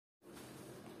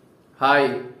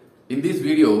Hi, in this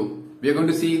video, we are going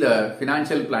to see the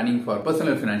financial planning for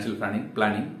personal financial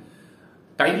planning.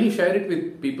 Kindly share it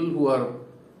with people who are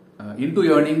into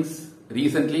earnings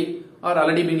recently or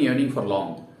already been earning for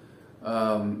long.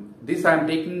 This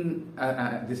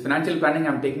financial planning I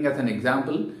am taking as an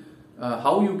example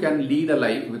how you can lead a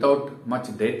life without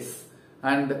much debts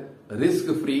and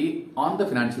risk-free on the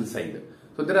financial side.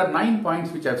 So there are 9 points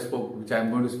which I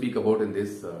am going to speak about in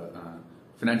this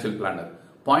financial planner.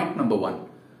 Point number 1,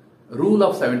 rule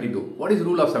of 72. What is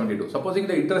rule of 72? Supposing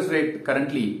the interest rate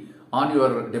currently on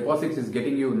your deposits is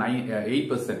getting you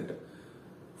 8%.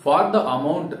 For the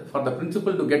amount, for the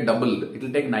principal to get doubled, it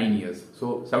will take 9 years.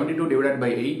 So 72 divided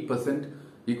by 8%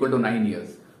 equal to 9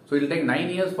 years. So it will take 9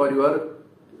 years for your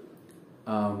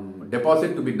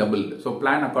deposit to be doubled. So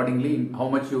plan accordingly how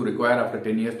much you require after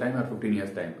 10 years time or 15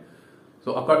 years time.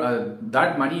 So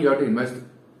that money you have to invest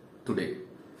today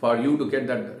for you to get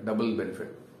that double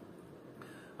benefit.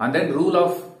 And then rule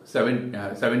of 70,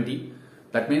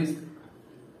 that means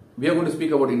we are going to speak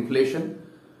about inflation.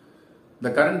 The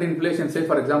current inflation, say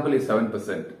for example, is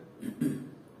 7%.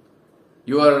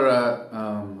 You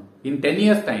are in 10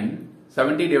 years time,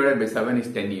 70 divided by 7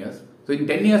 is 10 years. So in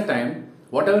 10 years time,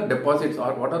 whatever deposits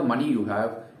or whatever money you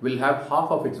have will have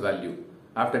half of its value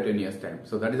after 10 years time.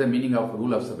 So that is the meaning of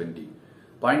rule of 70.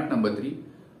 Point number 3,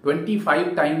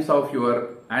 25 times of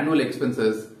your annual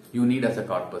expenses you need as a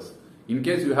corpus. In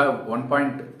case you have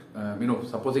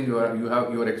supposing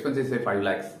your expenses say 5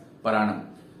 lakhs per annum,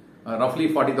 roughly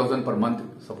 40,000 per month,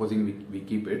 supposing we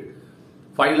keep it.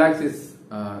 5 lakhs is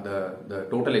the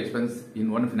total expense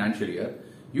in one financial year.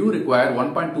 You require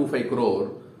 1.25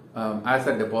 crore as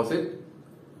a deposit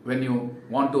when you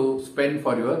want to spend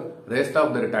for your rest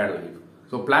of the retired life.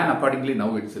 So plan accordingly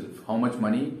now itself how much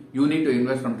money you need to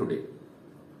invest from today.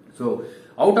 So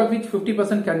out of which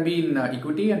 50% can be in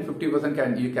equity and 50%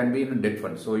 can be in debt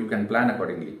funds. So you can plan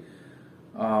accordingly.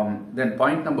 Then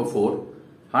point number 4,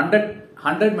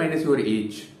 100 minus your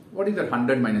age. What is that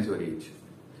 100 minus your age?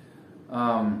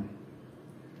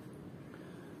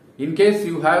 In case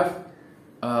you have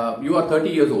you are 30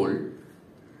 years old,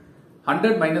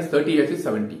 100 minus 30 years is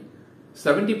 70.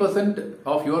 70%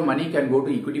 of your money can go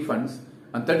to equity funds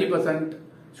and 30%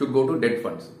 should go to debt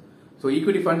funds. So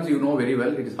equity funds you know very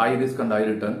well, it is high risk and high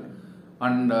return,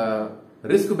 and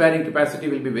risk bearing capacity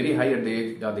will be very high at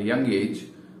the young age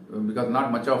because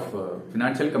not much of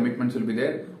financial commitments will be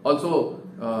there. Also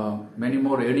many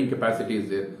more earning capacity is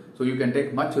there. So you can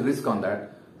take much risk on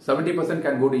that. 70%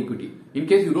 can go to equity. In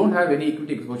case you don't have any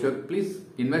equity exposure, please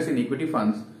invest in equity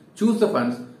funds. Choose the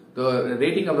funds. The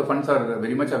rating of the funds are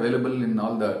very much available in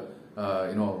all the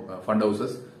fund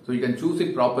houses. So you can choose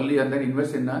it properly and then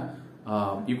invest in a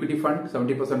equity fund,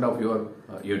 70% of your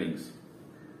earnings.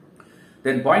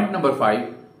 Then point number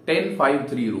 5,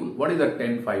 10-5-3 rule. What is the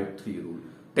 10-5-3 rule?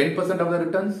 10% of the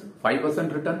returns,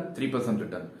 5% return, 3%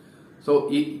 return. So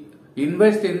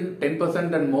invest in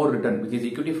 10% and more return, which is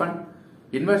equity fund.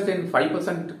 Invest in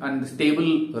 5% and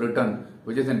stable return,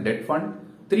 which is in debt fund.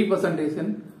 3% is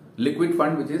in liquid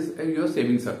fund, which is your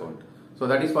savings account. So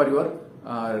that is for your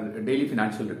daily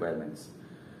financial requirements.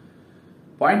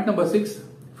 Point number 6,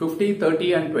 50,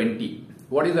 30 and 20.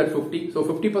 What is that 50? So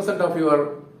 50% of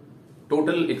your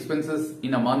total expenses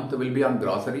in a month will be on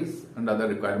groceries and other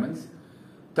requirements.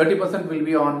 30% will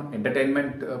be on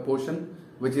entertainment portion,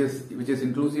 which is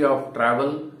inclusive of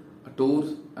travel,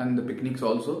 tours and the picnics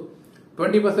also.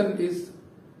 20% is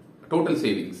total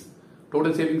savings.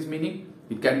 Total savings meaning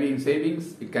it can be in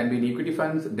savings, it can be in equity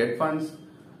funds, debt funds,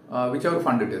 whichever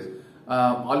fund it is.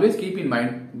 Always keep in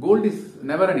mind, gold is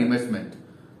never an investment.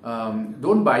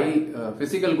 Don't buy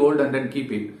physical gold and then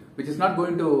keep it, which is not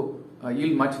going to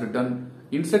yield much return.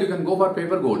 Instead, you can go for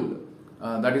paper gold.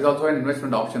 That is also an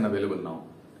investment option available now.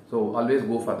 So always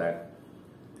go for that.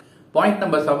 Point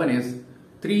number 7 is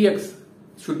 3x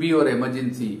should be your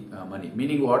emergency money.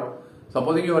 Meaning what?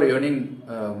 Supposing you are earning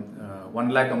 1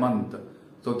 lakh a month,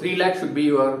 so 3 lakh should be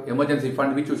your emergency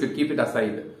fund, which you should keep it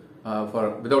aside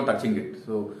without touching it.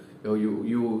 So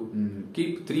you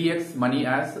keep 3x money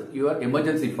as your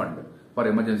emergency fund for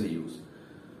emergency use.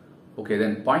 Okay,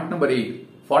 then point number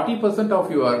 8, 40%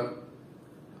 of your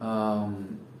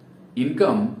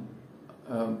income,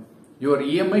 your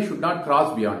EMI should not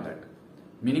cross beyond that.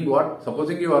 Meaning what?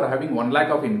 Supposing you are having 1 lakh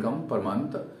of income per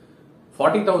month,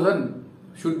 40,000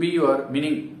 should be your,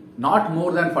 meaning not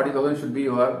more than 40,000 should be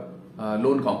your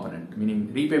loan component,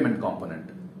 meaning repayment component.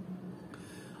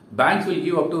 Banks will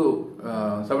give up to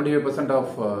 75%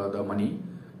 of the money,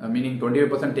 meaning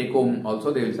 25% take home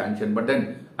also they will sanction. But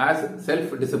then as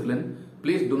self-discipline,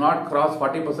 please do not cross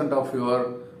 40% of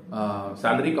your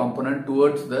salary component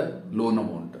towards the loan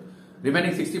amount.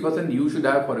 Remaining 60% you should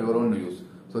have for your own use.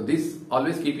 So this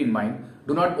always keep in mind.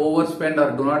 Do not overspend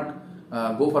or do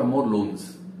not go for more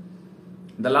loans.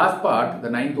 The last part, the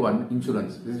ninth one,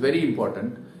 insurance. This is very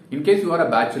important. In case you are a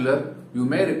bachelor, you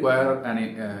may require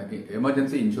an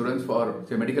emergency insurance for,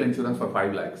 say, medical insurance for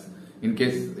 5 lakhs. In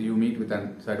case you meet with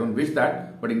so I don't wish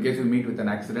that, but in case you meet with an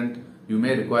accident, you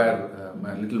may require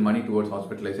a little money towards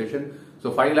hospitalization.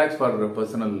 So 5 lakhs for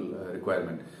personal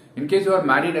requirement. In case you are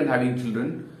married and having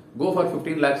children, go for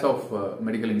 15 lakhs of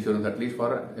medical insurance at least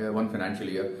for one financial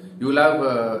year. You will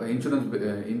have insurance,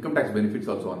 income tax benefits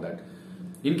also on that.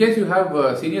 In case you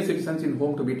have senior citizens in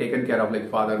home to be taken care of, like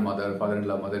father, mother,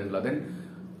 father-in-law, mother-in-law, then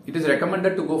it is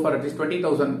recommended to go for at least 20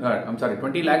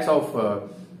 lakhs of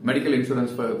medical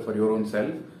insurance for your own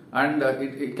self, and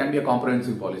it can be a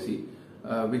comprehensive policy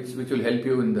which will help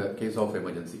you in the case of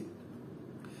emergency.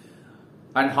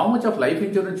 And how much of life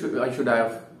insurance I should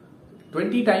have?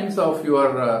 20 times of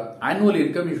your annual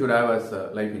income you should have as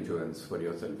life insurance for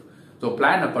yourself. So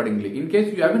plan accordingly. In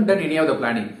case you haven't done any of the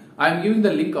planning, I am giving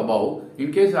the link above.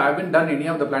 In case I haven't done any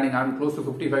of the planning, I am close to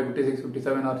 55, 56,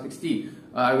 57 or 60.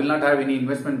 I will not have any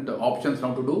investment options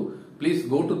now to do. Please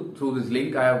go through this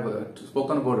link. I have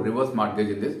spoken about reverse mortgage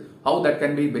in this, how that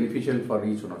can be beneficial for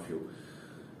each one of you.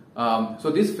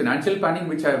 So this financial planning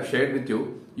which I have shared with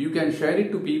you, you can share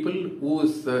it to people who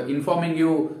is informing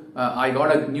you, I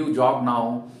got a new job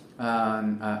now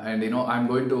and you know I'm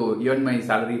going to earn my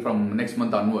salary from next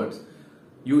month onwards.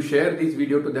 You share this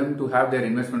video to them to have their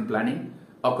investment planning.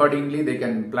 Accordingly, they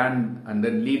can plan and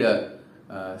then lead a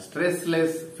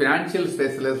financial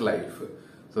stressless life.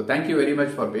 So thank you very much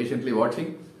for patiently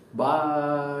watching.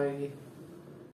 Bye.